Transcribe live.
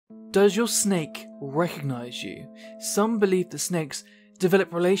Does your snake recognize you? Some believe that snakes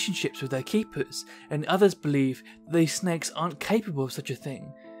develop relationships with their keepers, and others believe that these snakes aren't capable of such a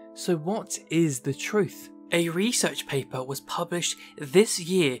thing. So what is the truth? A research paper was published this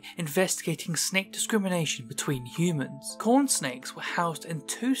year investigating snake discrimination between humans. Corn snakes were housed in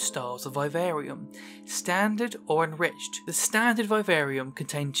two styles of vivarium, standard or enriched. The standard vivarium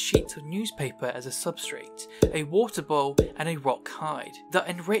contained sheets of newspaper as a substrate, a water bowl and a rock hide. The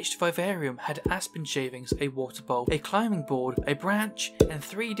enriched vivarium had aspen shavings, a water bowl, a climbing board, a branch, and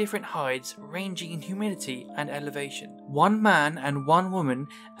 3 different hides ranging in humidity and elevation. One man and one woman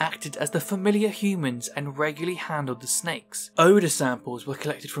acted as the familiar humans and regularly handled the snakes. Odour samples were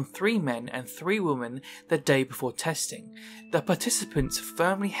collected from 3 men and 3 women the day before testing. The participants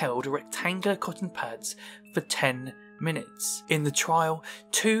firmly held rectangular cotton pads for 10 minutes. In the trial,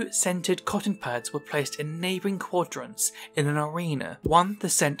 2 scented cotton pads were placed in neighbouring quadrants in an arena, one the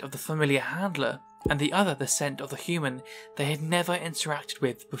scent of the familiar handler, and the other the scent of the human they had never interacted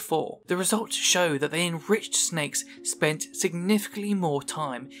with before. The results show that the enriched snakes spent significantly more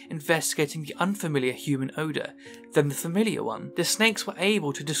time investigating the unfamiliar human odour than the familiar one. The snakes were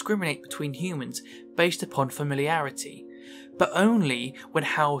able to discriminate between humans based upon familiarity, but only when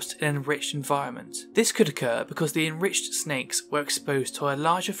housed in an enriched environment. This could occur because the enriched snakes were exposed to a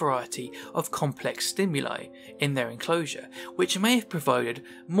larger variety of complex stimuli in their enclosure, which may have provided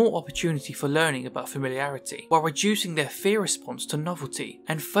more opportunity for learning about familiarity, while reducing their fear response to novelty,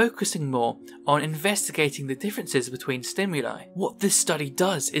 and focusing more on investigating the differences between stimuli. What this study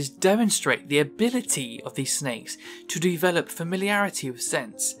does is demonstrate the ability of these snakes to develop familiarity with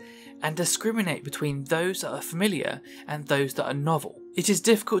scents, and discriminate between those that are familiar and those that are novel. It is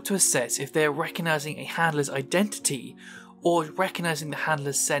difficult to assess if they are recognising a handler's identity or recognising the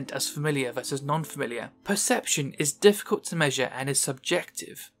handler's scent as familiar versus non-familiar. Perception is difficult to measure and is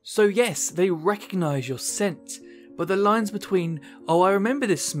subjective. So yes, they recognise your scent, but the lines between, oh I remember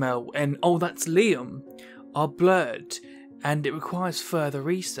this smell, and oh that's Liam, are blurred, and it requires further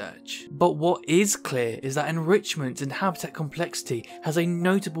research. But what is clear is that enrichment and habitat complexity has a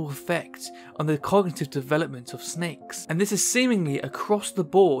notable effect on the cognitive development of snakes, and this is seemingly across the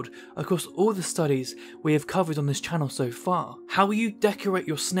board across all the studies we have covered on this channel so far. How you decorate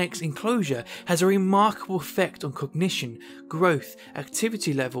your snake's enclosure has a remarkable effect on cognition, growth,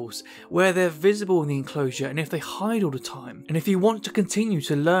 activity levels, where they're visible in the enclosure and if they hide all the time. And if you want to continue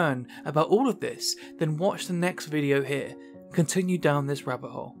to learn about all of this, then watch the next video here. Continue down this rabbit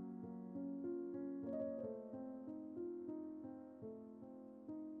hole.